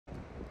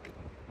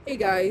Hey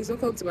guys,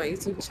 welcome to my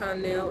YouTube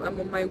channel. I'm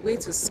on my way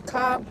to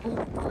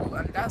Scarborough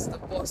and that's the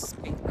bus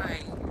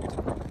behind.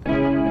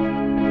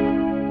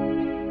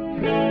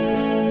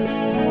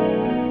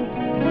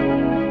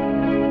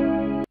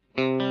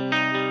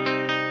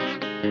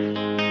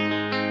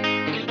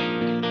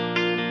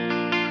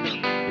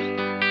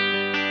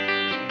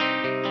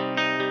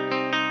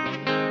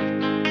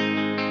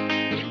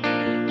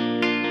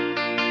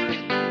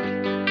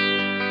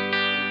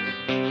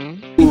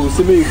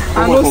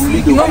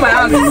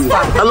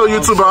 Hello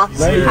YouTuber.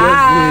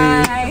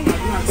 Hi.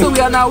 So we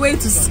are on our way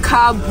to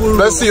Scarborough.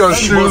 Let's see your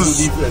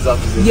shoes.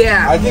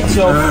 Yeah. I think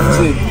so.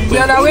 We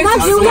are on our way to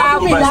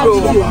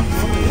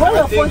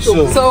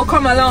Scarborough. So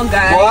come along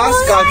guys.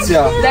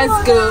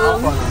 Let's go.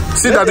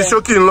 See that the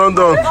shoki in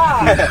London.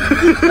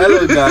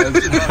 Hello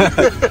guys.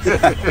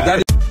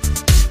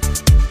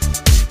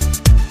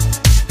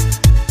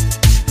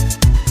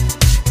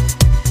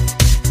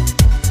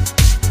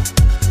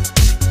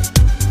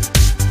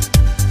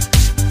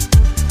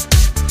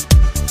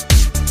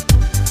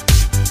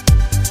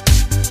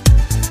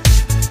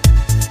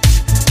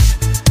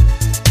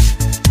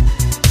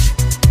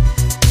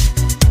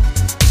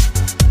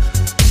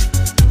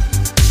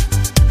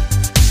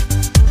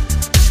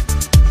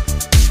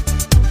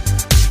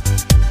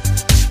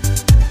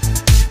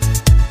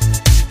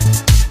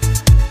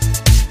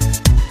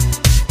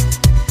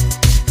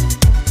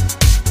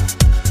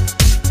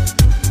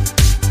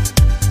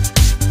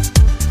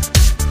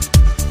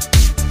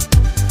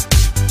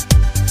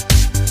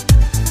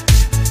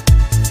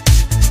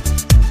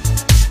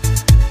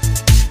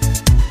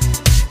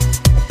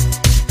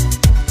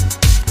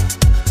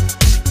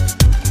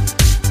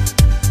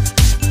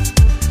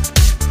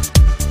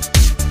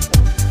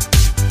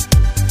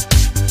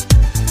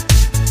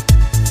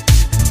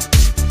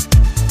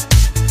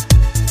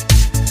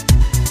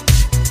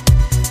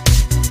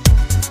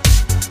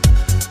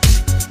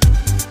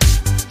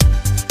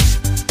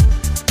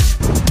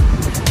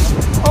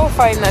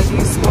 Finally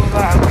it's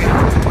over.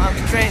 I'm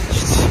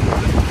drenched.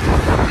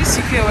 This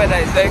UK weather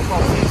is very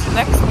confusing. The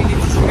next minute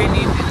is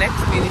raining, the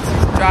next minute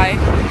is dry,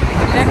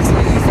 the next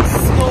minute is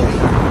snowing.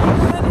 I'm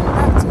heading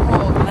back to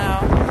home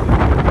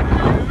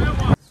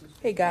now.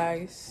 Hey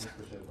guys,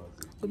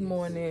 good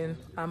morning.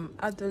 I'm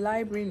at the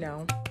library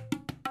now.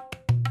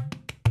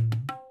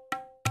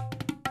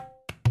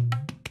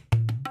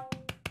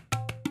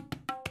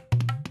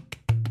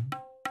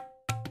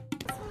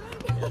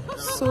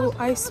 So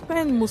I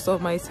spend most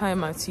of my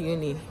time at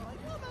uni.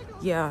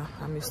 Yeah,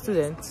 I'm a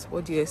student.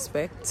 What do you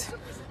expect?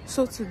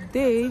 So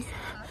today,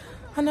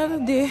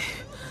 another day,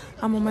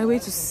 I'm on my way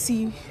to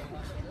see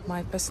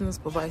my personal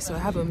supervisor. I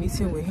have a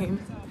meeting with him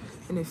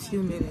in a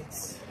few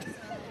minutes.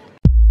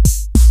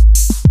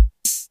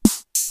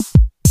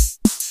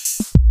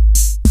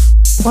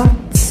 What?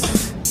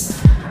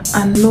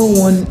 And no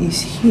one is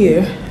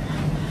here.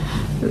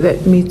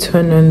 Let me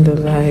turn on the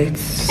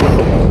lights.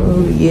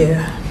 Oh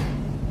yeah.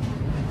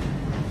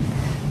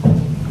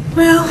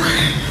 Well,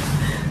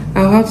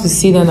 I'll have to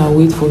sit down and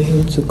wait for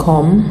him to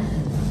come.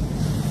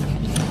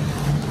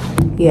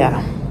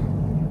 Yeah.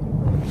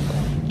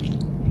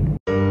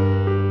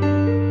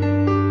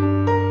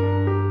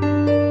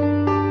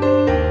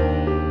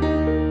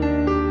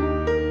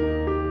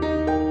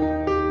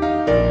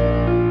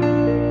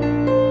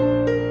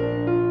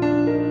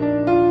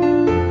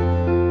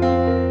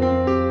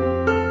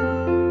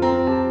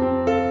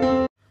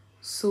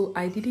 So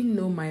I didn't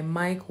know my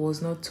mic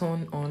was not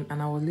turned on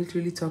and I was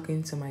literally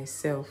talking to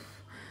myself.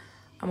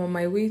 I'm on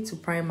my way to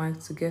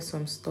Primark to get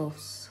some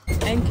stuffs.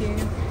 Thank you.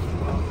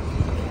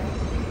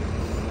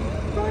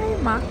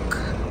 Primark.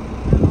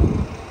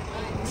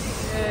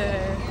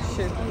 Yeah,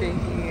 should be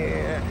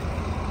here.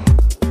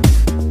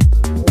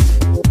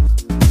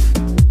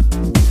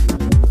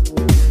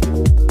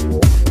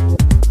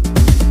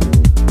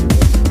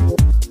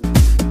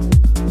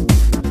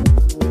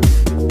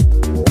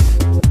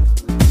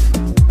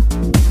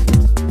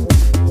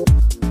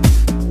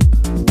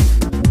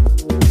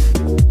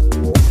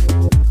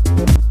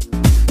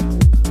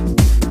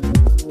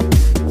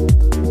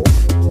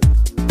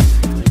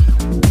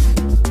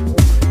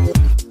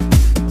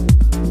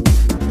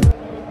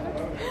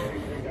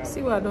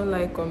 I don't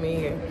like coming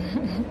here.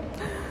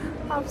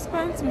 I've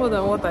spent more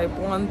than what I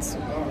want,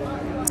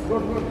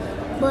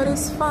 but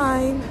it's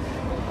fine.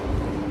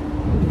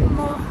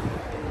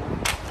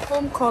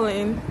 Home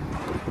calling.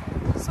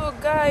 So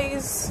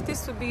guys,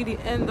 this will be the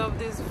end of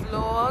this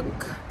vlog.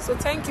 So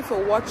thank you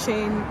for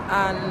watching,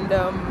 and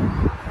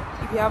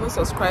if you haven't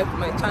subscribed to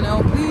my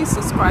channel, please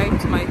subscribe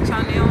to my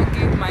channel,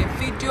 give my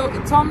video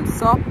a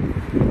thumbs up,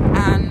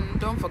 and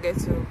don't forget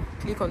to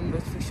click on the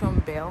notification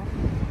bell.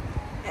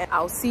 And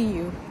I'll see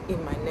you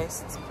in my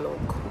next vlog.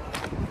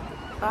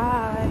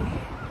 Bye.